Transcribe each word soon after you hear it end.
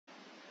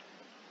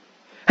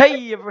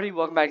Hey everybody,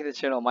 welcome back to the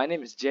channel. My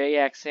name is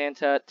JX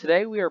Santa.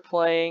 Today we are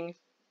playing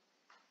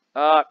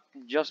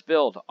Just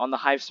Build on the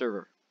Hive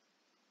server.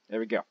 There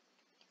we go.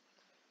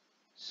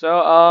 So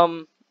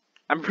I'm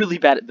really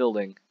bad at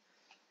building.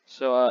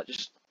 So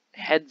just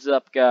heads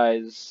up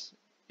guys,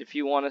 if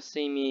you want to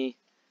see me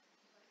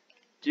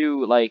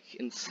do like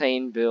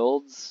insane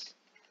builds,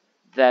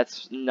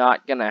 that's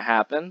not gonna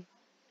happen.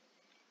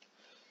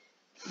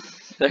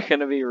 They're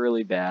gonna be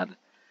really bad.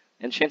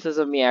 And chances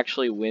of me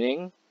actually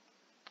winning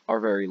are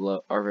very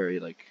low.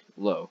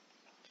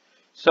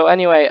 So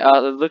anyway,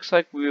 it looks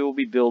like we will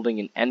be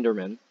building an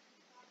Enderman.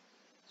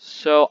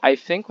 So I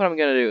think what I'm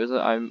gonna do is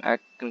I'm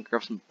gonna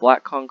grab some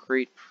black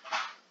concrete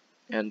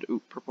and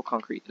purple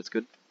concrete. That's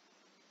good.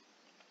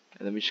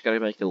 And then we just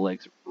gotta make the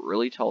legs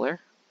really tall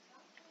there.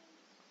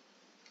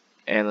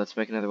 And let's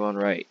make another one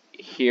right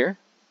here.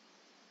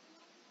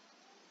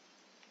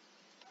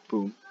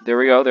 Boom. There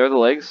we go. There are the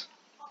legs.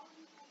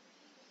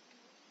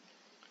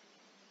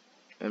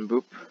 And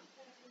boop.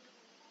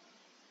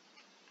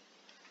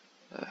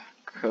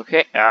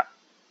 Okay. Up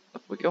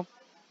we go.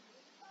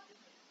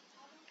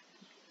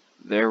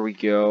 There we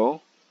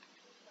go.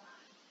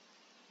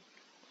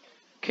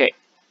 Okay.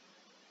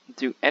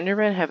 Do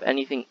Endermen have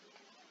anything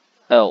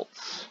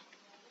else?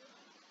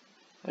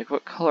 Like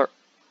what color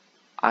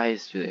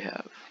eyes do they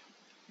have?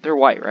 They're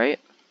white, right?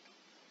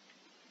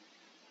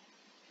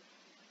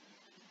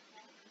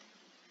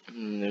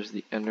 And there's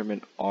the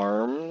Enderman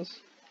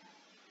arms.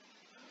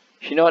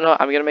 You know what? No,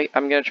 I'm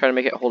gonna try to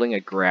make it holding a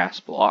grass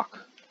block.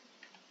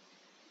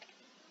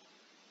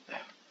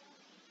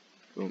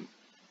 Boom.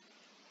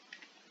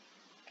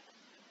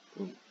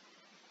 Boom.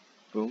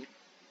 Boom.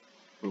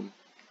 Boom.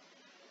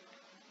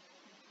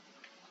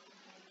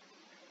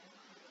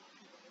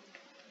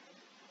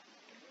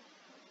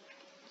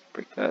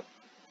 Break that.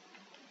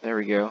 There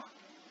we go.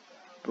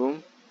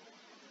 Boom.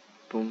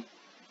 Boom.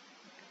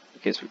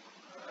 Okay,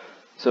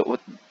 so what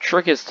the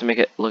trick is to make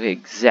it look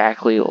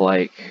exactly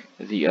like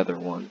the other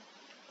one.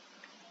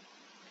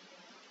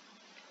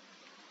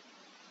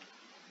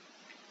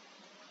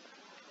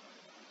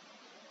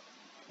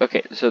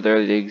 Okay, so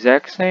they're the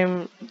exact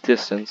same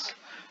distance,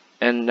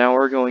 and now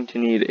we're going to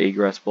need a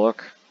grass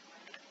block.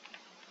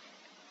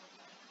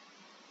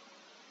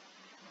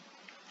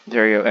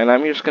 There you go, and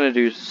I'm just going to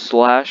do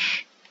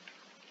slash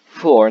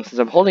floor, and since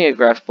I'm holding a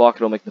grass block,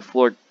 it'll make the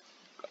floor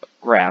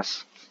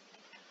grass.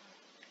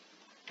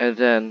 And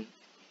then,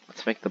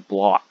 let's make the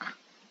block.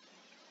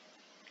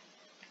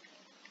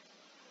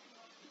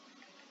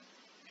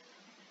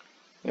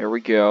 There we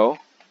go.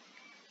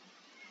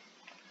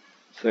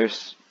 So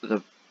there's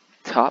the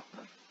top.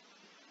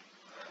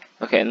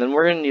 Okay, and then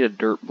we're gonna need a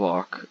dirt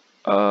block.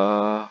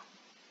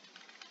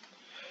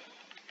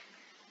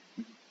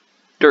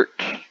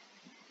 Dirt.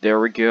 There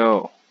we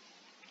go.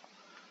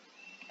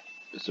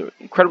 It's an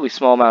incredibly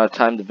small amount of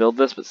time to build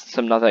this, but since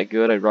I'm not that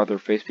good, I'd rather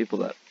face people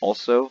that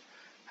also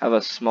have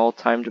a small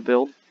time to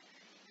build.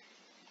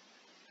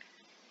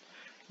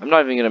 I'm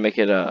not even gonna make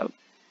it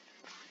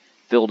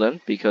filled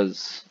in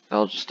because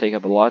that'll just take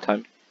up a lot of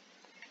time.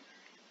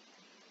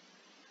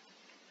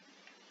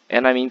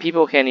 And I mean,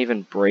 people can't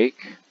even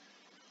break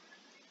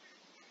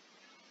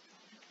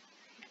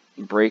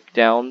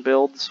down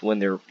builds when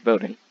they're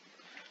voting.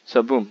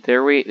 So boom,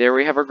 there we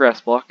have our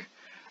grass block,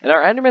 and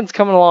our Enderman's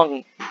coming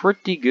along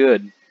pretty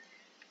good.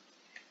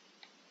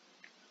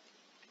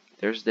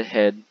 There's the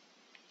head.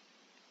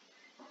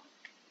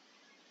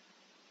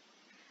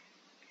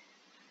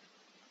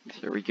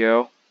 There we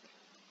go.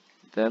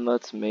 Then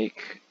let's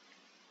make.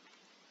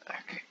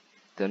 Okay.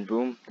 Then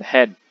boom, the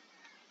head.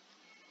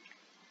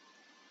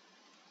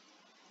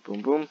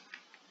 Boom, boom,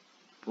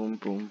 boom,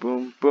 boom,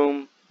 boom,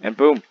 boom, and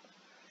boom.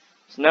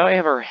 So now we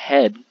have our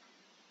head.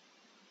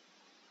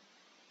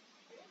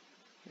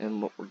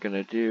 And what we're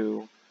gonna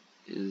do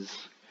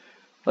is,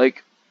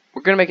 like,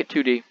 we're gonna make it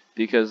 2D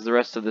because the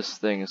rest of this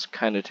thing is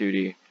kind of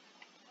 2D.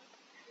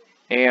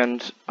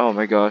 And oh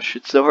my gosh,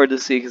 it's so hard to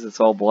see because it's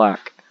all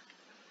black.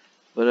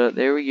 But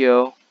there we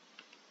go.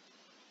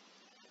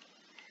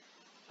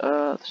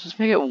 Let's just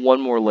make it one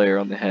more layer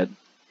on the head.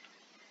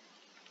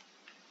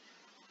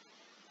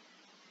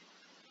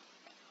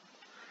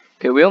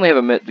 Okay, we only have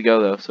a minute to go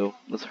though, so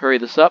let's hurry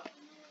this up.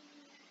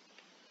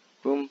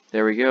 Boom,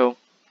 there we go.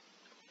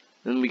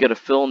 Then we gotta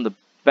fill in the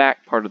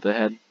back part of the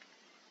head.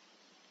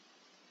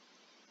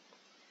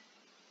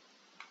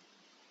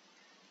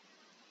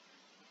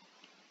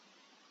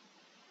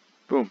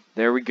 Boom,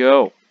 there we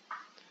go.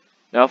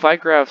 Now if I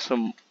grab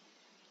some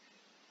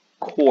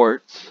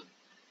quartz.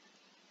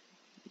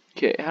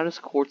 Okay, how does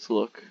quartz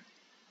look?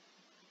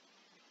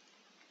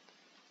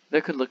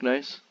 That could look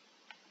nice.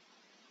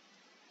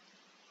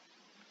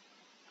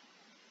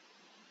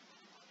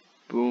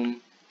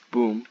 Boom,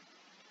 boom.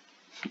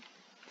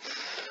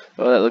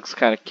 Oh, that looks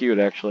kind of cute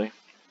actually.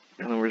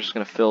 And then we're just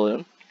gonna fill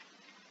in.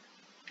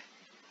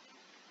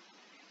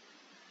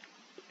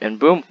 And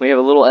boom, we have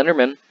a little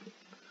Enderman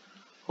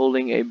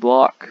holding a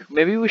block.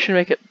 Maybe we should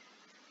make it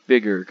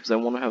bigger because I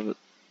want to have it.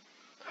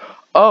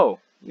 Oh,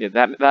 yeah,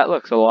 that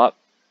looks a lot.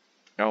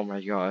 Oh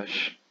my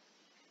gosh.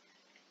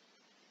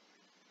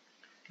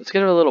 Let's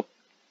give it a little...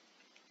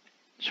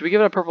 Should we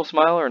give it a purple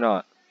smile or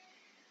not?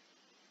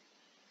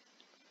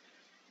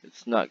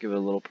 Let's not give it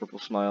a little purple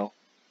smile.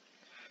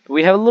 But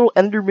we have a little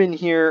Enderman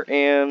here,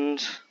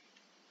 and...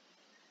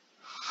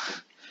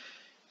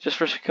 just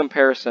for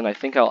comparison, I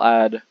think I'll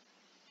add...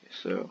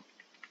 So...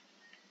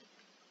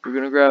 We're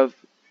gonna grab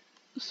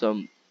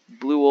some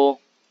blue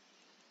wool.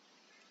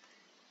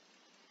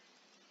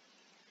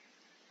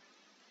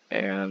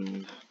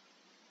 And...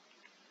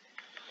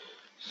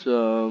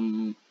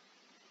 some...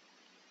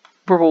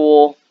 purple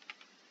wool.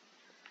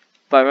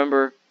 If I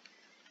remember,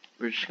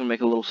 we're just gonna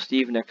make a little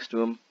Steve next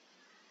to him.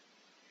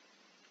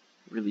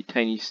 Really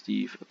tiny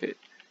Steve. Okay.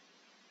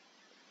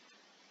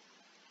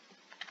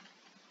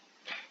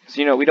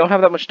 So, we don't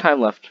have that much time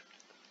left.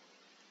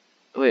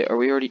 Wait, are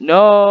we already?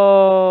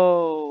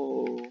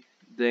 No!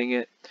 Dang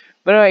it.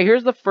 But anyway,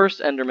 here's the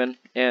first Enderman.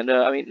 And,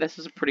 I mean, this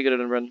is a pretty good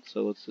Enderman,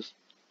 so let's just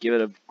give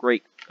it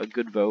a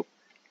good vote.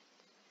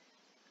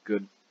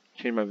 Good.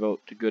 Change my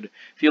vote to good.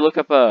 If you look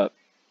up,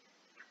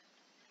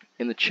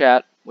 in the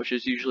chat, which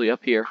is usually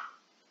up here,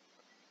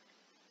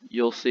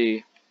 you'll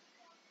see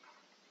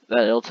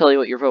that it'll tell you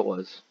what your vote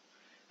was.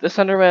 This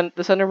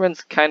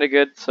Enderman's kind of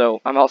good,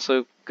 so I'm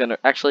also gonna...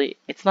 Actually,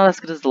 it's not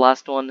as good as the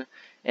last one,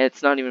 and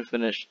it's not even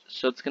finished,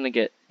 so it's gonna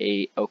get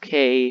a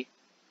okay.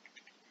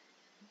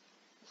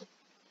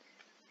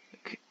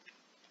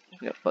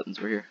 We got buttons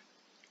over here.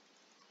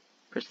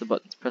 Press the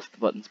buttons, press the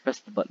buttons, press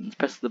the buttons,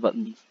 press the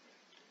buttons.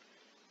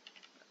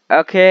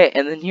 Okay,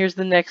 and then here's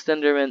the next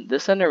Enderman.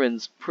 This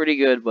Enderman's pretty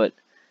good, but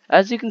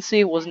as you can see,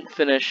 it wasn't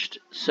finished,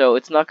 so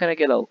it's not gonna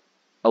get a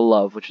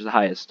love, which is the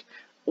highest.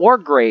 Or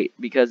great,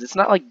 because it's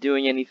not like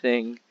doing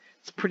anything.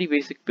 It's a pretty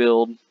basic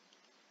build.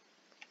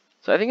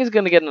 So I think it's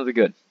gonna get another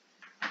good.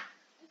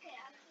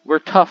 We're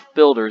tough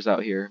builders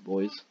out here,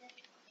 boys.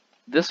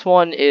 This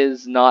one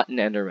is not an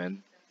Enderman.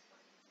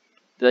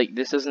 Like,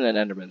 this isn't an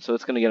Enderman, so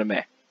it's gonna get a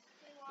meh.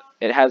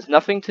 It has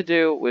nothing to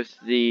do with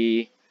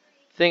the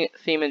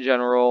theme in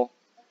general.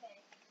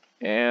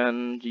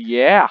 And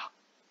yeah.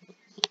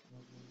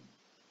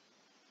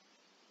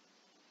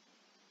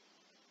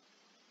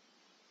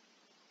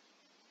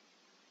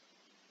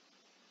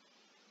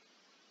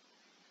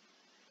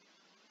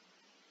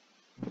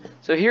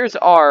 So here's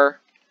our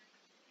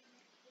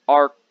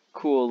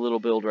cool little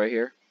build right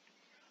here.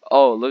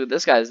 Oh, look at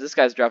this guy. This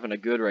guy's dropping a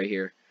good right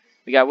here.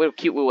 We got a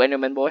cute little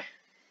Enderman boy.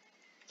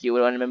 Cute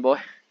little Enderman boy.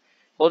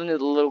 Holding the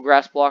little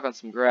grass block on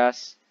some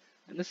grass.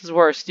 And this is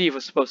where Steve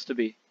was supposed to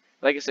be.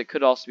 But I guess it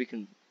could also be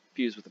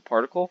confused with a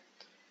particle.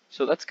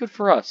 So that's good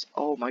for us.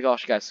 Oh my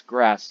gosh, guys.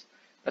 Grass.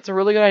 That's a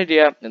really good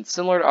idea. And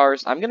similar to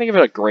ours, I'm going to give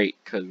it a great.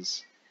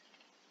 Because,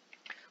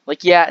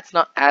 like, yeah, it's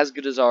not as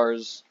good as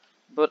ours.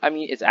 But, I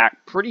mean, it's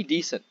pretty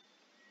decent.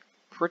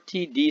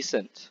 Pretty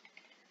decent.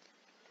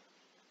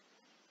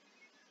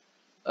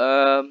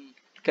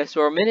 Okay, so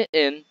we're a minute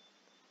in,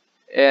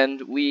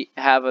 and we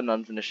have an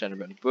unfinished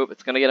Enderman. Boop,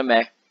 it's gonna get a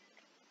meh.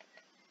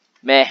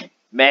 Meh,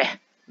 meh,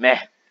 meh.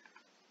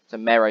 It's a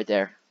meh right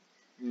there.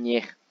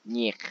 Nyeh,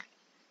 nyeh.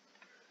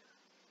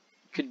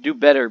 Could do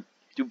better,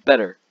 do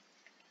better.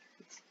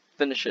 Let's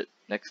finish it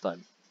next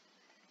time.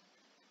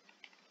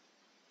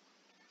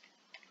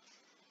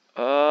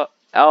 Oh,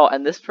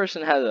 and this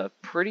person has a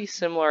pretty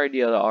similar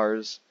idea to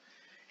ours.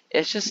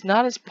 It's just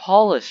not as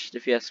polished,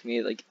 if you ask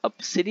me. Like,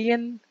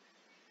 obsidian?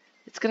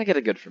 It's gonna get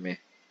a good for me.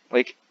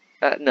 Like,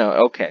 no,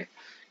 okay.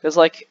 Because,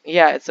 like,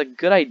 yeah, it's a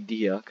good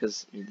idea,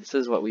 because this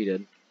is what we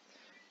did.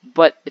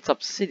 But it's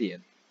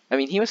obsidian. I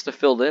mean, he must have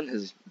filled in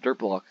his dirt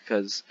block,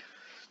 because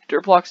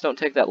dirt blocks don't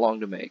take that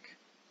long to make.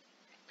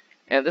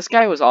 And this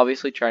guy was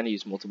obviously trying to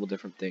use multiple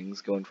different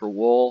things, going for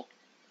wool,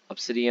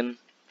 obsidian,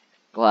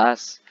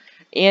 glass,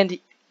 and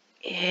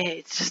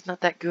it's just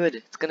not that good.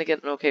 It's gonna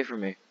get an okay for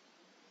me.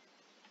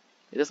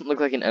 It doesn't look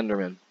like an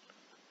Enderman.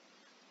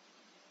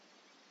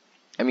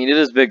 I mean, it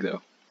is big,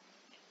 though.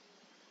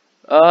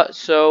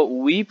 So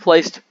we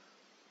placed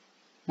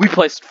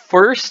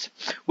first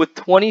with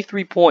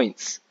 23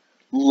 points.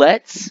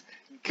 Let's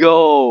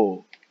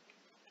go.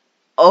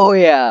 Oh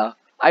yeah,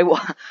 I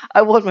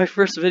won my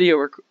first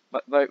video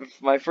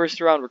my first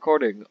round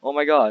recording. Oh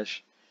my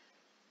gosh.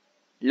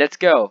 Let's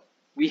go.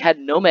 We had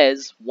no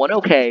mez, 1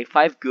 okay,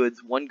 5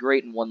 goods, 1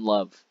 great, and 1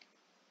 love.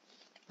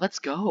 Let's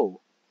go.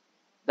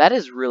 That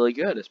is really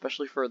good,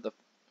 especially for the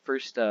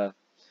first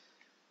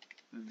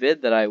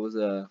vid that I was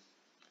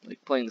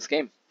like playing this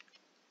game.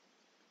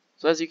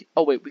 So as you can,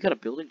 oh wait, we got a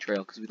building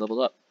trail because we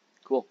leveled up.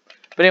 Cool.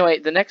 But anyway,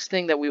 the next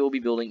thing that we will be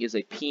building is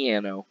a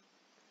piano.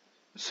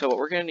 So what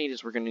we're gonna need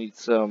is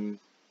some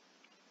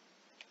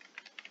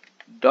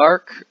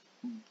dark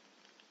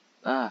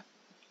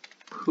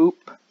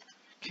poop.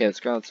 Okay, let's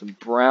grab some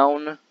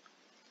brown.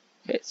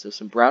 Okay, so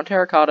some brown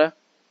terracotta.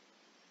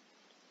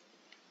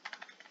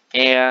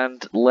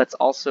 And let's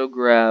also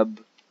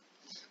grab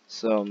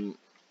some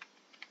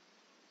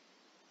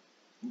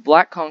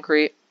black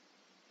concrete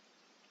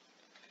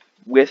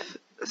with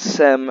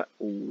some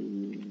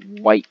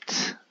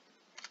white.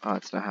 Oh,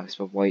 that's not how I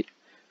spell white.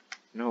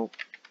 No.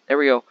 There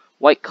we go.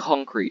 White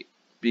concrete.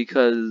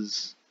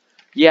 Because,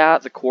 yeah,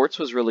 the quartz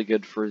was really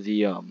good for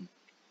the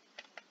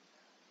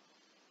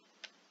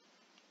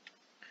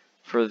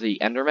for the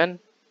Enderman,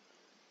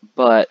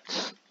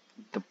 but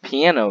the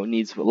piano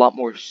needs a lot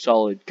more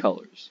solid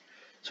colors.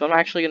 So what I'm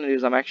actually going to do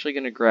is I'm actually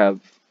going to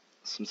grab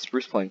some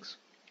spruce planks.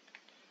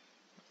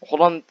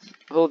 Hold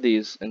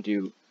these and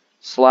do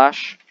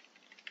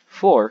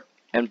 /4,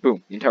 and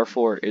boom, the entire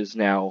floor is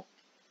now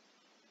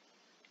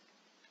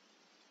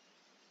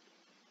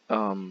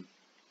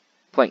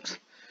planks.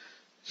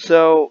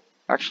 So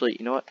actually,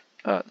 you know what?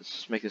 Let's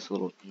just make this a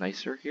little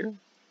nicer here.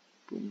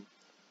 Boom,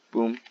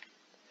 boom,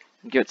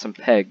 and give it some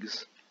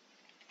pegs.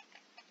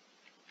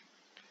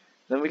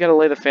 Then we gotta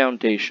lay the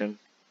foundation.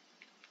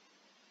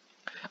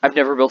 I've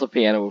never built a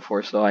piano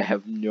before, so I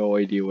have no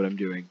idea what I'm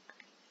doing.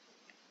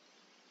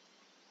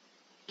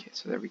 Okay,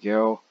 so there we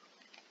go.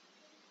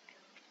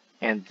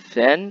 And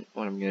then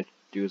what I'm gonna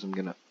do is I'm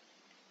gonna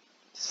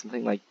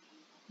something like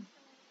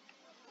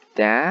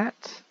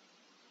that.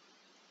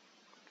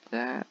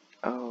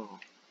 Oh,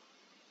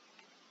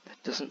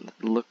 that doesn't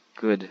look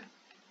good.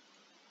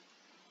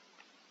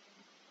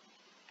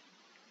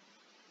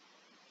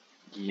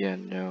 Yeah,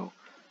 no.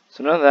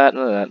 So none of that,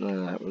 none of that, none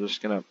of that. We're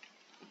just gonna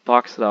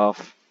box it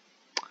off.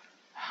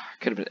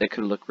 It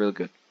could look real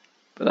good,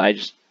 but I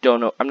just don't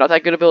know. I'm not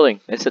that good at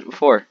building. I said it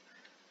before.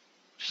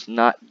 Just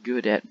not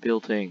good at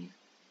building.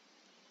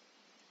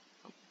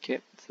 Okay,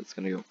 so it's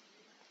gonna go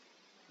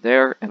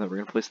there, and then we're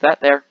gonna place that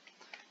there,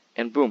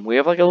 and boom, we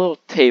have like a little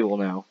table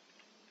now.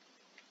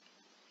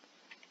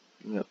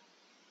 Yep.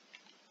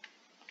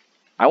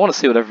 I want to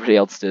see what everybody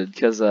else did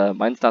because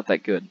mine's not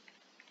that good.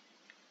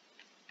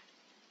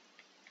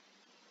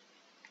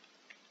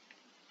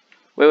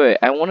 Wait,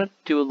 I want to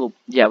do a little.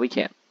 Yeah, we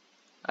can.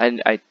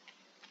 I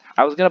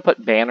was gonna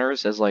put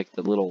banners as like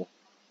the little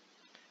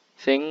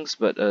things,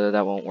 but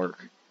that won't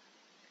work.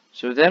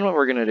 So then what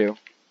we're gonna do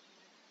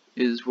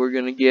is we're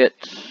gonna get.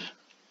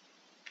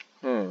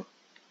 How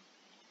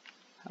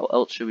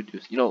else should we do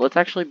this? You know, let's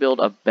actually build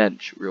a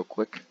bench real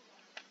quick.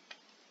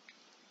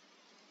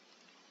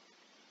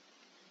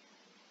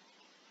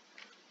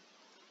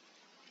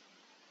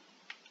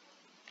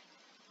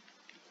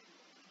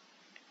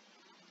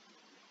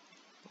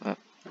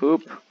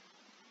 Poop.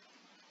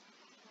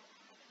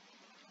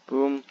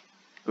 Boom.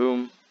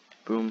 Boom.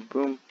 Boom.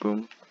 Boom.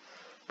 Boom.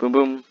 Boom.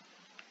 Boom.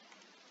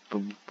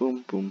 Boom.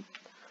 Boom. Boom.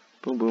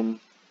 Boom. Boom.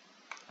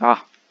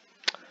 Ah.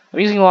 I'm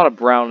using a lot of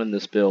brown in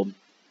this build.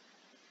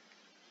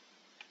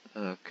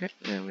 Okay,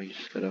 and we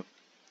just gotta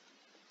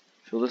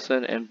fill this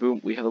in, and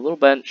boom, we have a little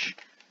bench,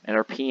 and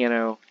our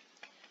piano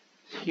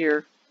is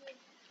here.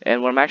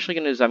 And what I'm actually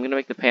gonna do is I'm gonna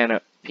make the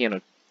piano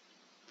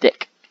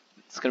thick.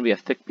 It's gonna be a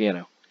thick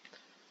piano.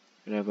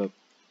 I'm gonna have a.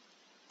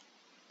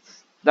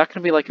 It's not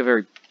gonna be like a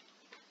very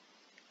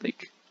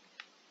like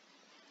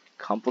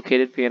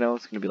complicated piano.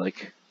 It's gonna be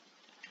like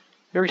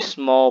a very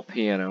small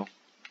piano.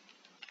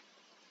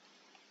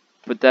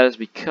 But that is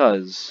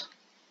because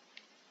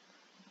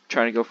I'm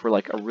trying to go for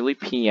like a really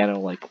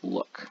piano-like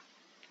look,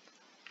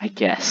 I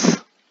guess.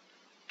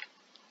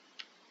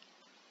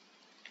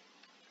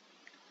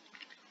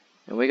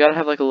 And we gotta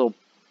have like a little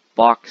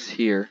box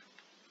here.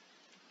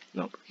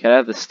 Nope, we gotta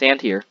have the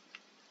stand here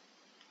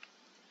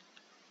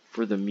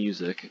for the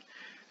music.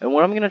 And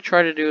what I'm gonna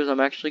try to do is I'm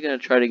actually gonna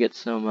try to get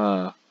some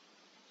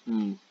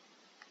okay,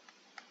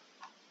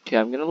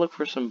 I'm gonna look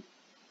for some,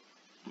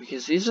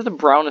 because these are the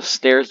brownest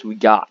stairs we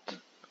got.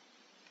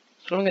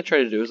 So what I'm gonna try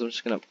to do is I'm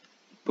just gonna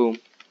boom.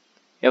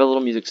 You have a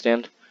little music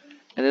stand,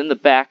 and then the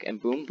back, and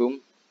boom,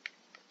 boom.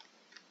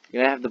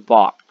 You're gonna have the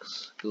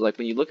box, because like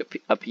when you look at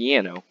a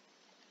piano,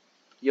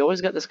 you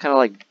always got this kind of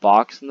like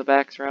box in the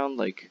background,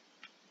 like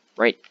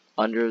right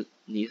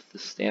underneath the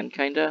stand,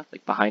 kinda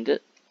like behind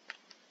it.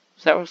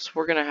 So that's what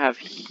we're gonna have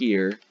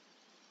here.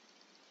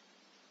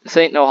 This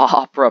ain't no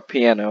opera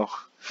piano.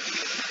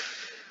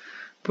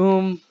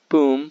 Boom,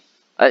 boom.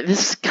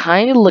 This is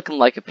kind of looking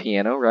like a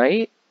piano,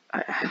 right?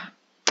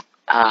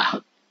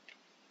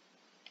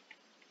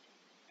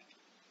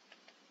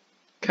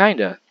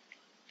 Kinda.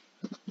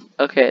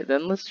 Okay,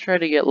 then let's try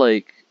to get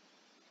like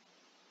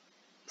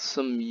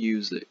some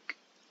music.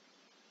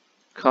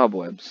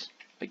 Cobwebs,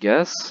 I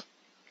guess.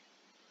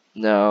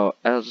 No,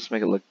 I'll just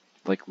make it look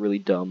like really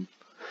dumb.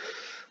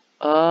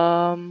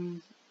 Oh,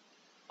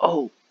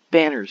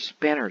 banners.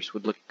 Banners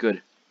would look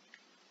good.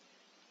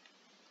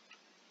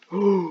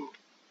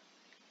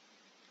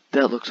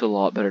 That looks a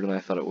lot better than I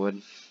thought it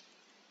would.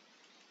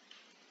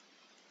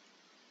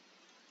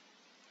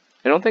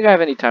 I don't think I have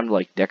any time to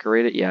like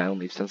decorate it. Yeah, I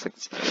only have 10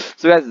 seconds.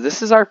 So guys,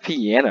 this is our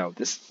piano.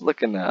 This is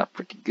looking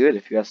pretty good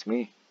if you ask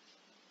me.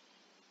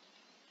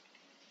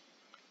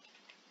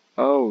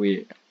 Oh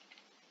yeah.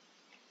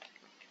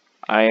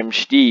 I am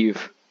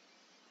Steve.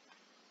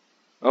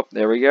 Oh,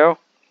 there we go.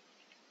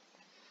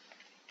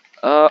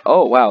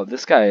 Oh wow,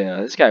 this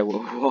guy,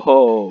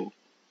 whoa.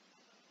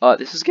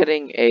 This is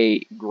getting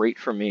a great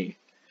for me.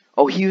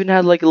 Oh, he even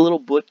had like a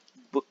little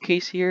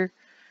bookcase here.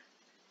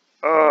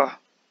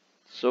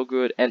 So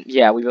good. And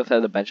yeah, we both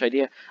had the bench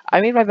idea.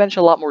 I made my bench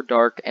a lot more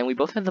dark, and we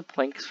both had the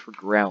planks for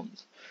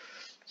grounds.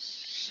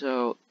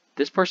 So,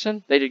 this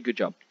person, they did a good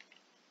job.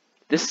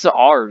 This is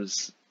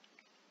ours.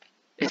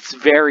 It's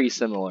very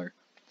similar.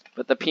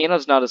 But the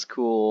piano's not as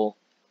cool.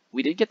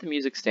 We did get the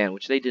music stand,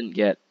 which they didn't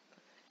get.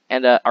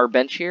 And our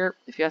bench here,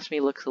 if you ask me,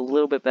 looks a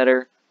little bit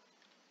better.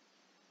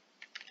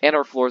 And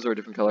our floors are a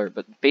different color,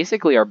 but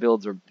basically our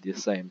builds are the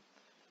same.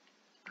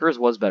 Hers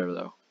was better,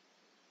 though.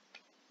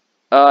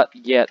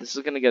 Yeah, this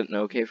is gonna get an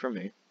okay from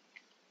me.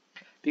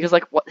 Because,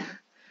 like,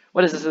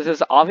 what is this? This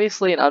is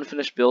obviously an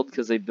unfinished build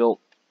because they built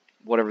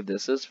whatever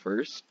this is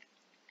first.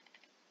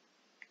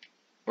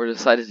 Or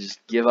decided to just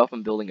give up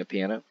on building a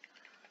piano.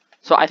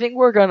 So I think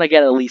we're gonna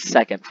get at least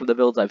second from the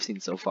builds I've seen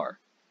so far.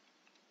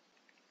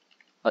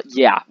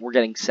 Yeah, we're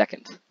getting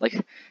second.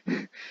 Like,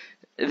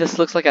 this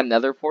looks like a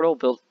nether portal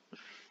built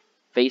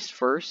face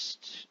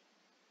first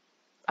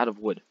out of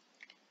wood.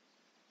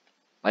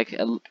 Like,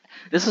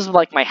 this is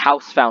like my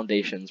house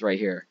foundations right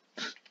here.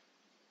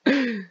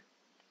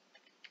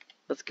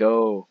 Let's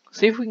go.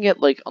 See if we can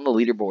get, like, on the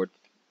leaderboard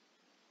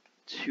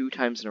 2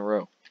 times in a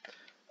row.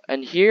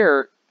 And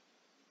here,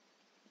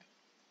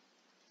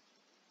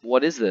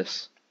 what is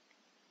this?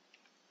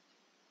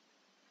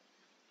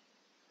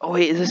 Oh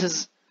wait, this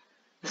is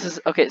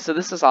okay, so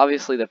this is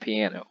obviously the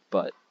piano,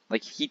 but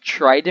like he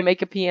tried to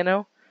make a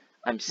piano.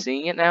 I'm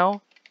seeing it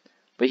now,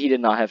 but he did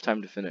not have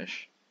time to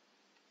finish.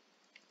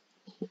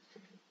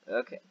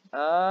 Okay.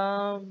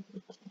 Oh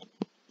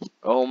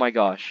my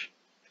gosh.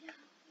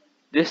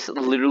 This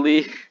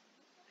literally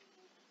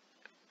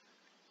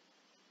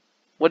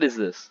What is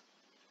this?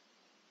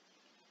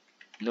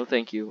 No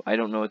thank you. I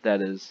don't know what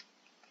that is.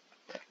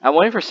 I'm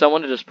waiting for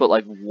someone to just put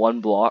like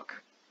 1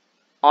 block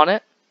on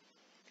it.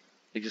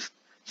 Like just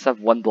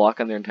have 1 block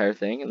on their entire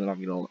thing, and then I'm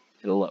gonna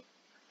hit a low.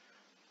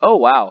 Oh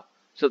wow.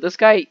 So this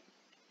guy,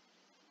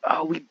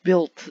 oh, we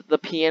built the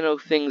piano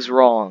things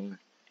wrong.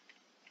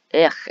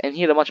 Ugh, and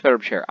he had a much better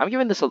chair. I'm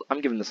giving this a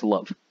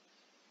love.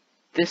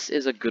 This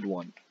is a good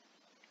one.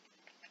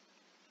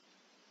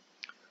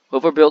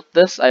 Whoever built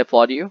this, I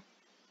applaud you.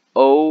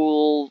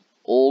 Old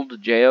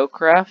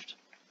Geocraft.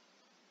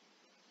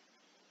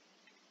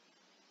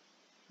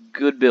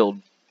 Good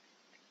build.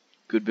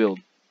 Good build.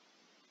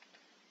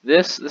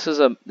 This is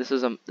an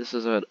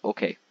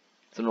okay.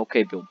 It's an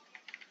okay build.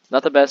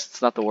 Not the best,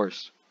 it's not the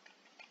worst.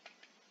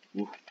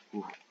 Ooh,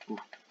 ooh, ooh.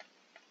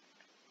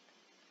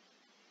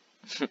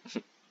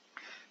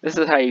 This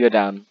is how you go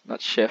down,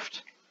 not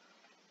shift.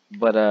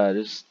 But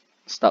just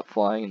stop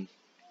flying and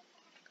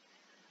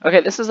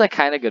okay, this is a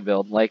kind of good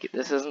build. Like,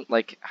 this isn't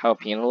like how a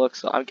piano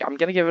looks, so I'm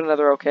gonna give it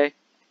another okay.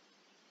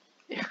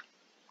 Yeah,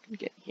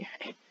 yeah, yeah,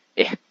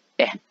 yeah,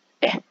 yeah,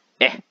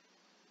 yeah,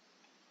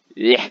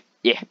 yeah,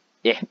 yeah,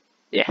 yeah,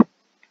 yeah.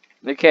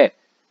 Okay,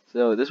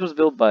 so this was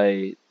built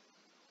by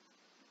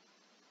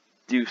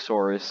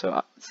Deusaurus,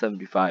 so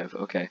 75.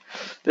 Okay,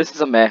 this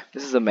is a meh.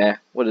 This is a meh.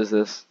 What is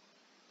this?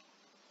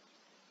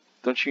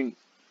 Don't you?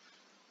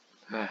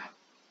 Meh,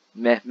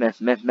 meh,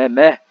 meh, meh,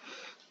 meh.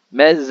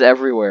 Meh is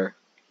everywhere.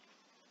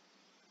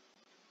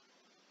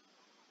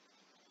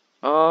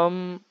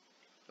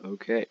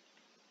 Okay.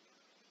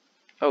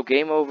 Oh,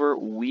 game over.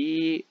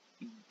 We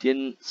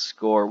didn't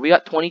score. We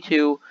got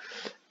 22,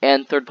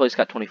 and third place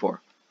got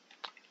 24.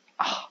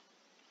 Ah,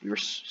 we were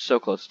so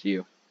close to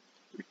you.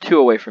 We're 2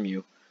 away from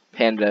you,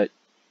 Panda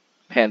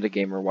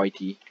Gamer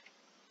YT.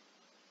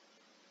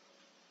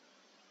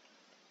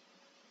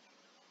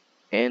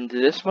 And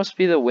this must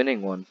be the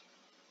winning one.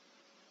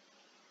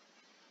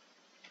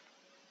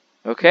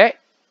 Okay.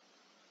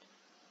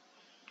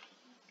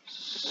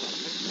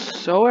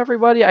 So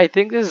everybody, I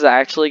think this is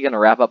actually going to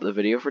wrap up the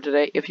video for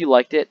today. If you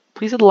liked it,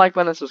 please hit the like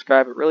button and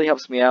subscribe. It really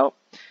helps me out.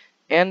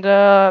 And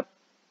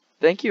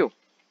thank you.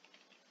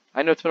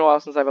 I know it's been a while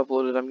since I've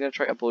uploaded. I'm going to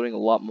try uploading a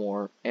lot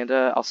more. And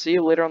I'll see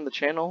you later on the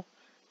channel.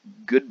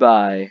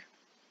 Goodbye.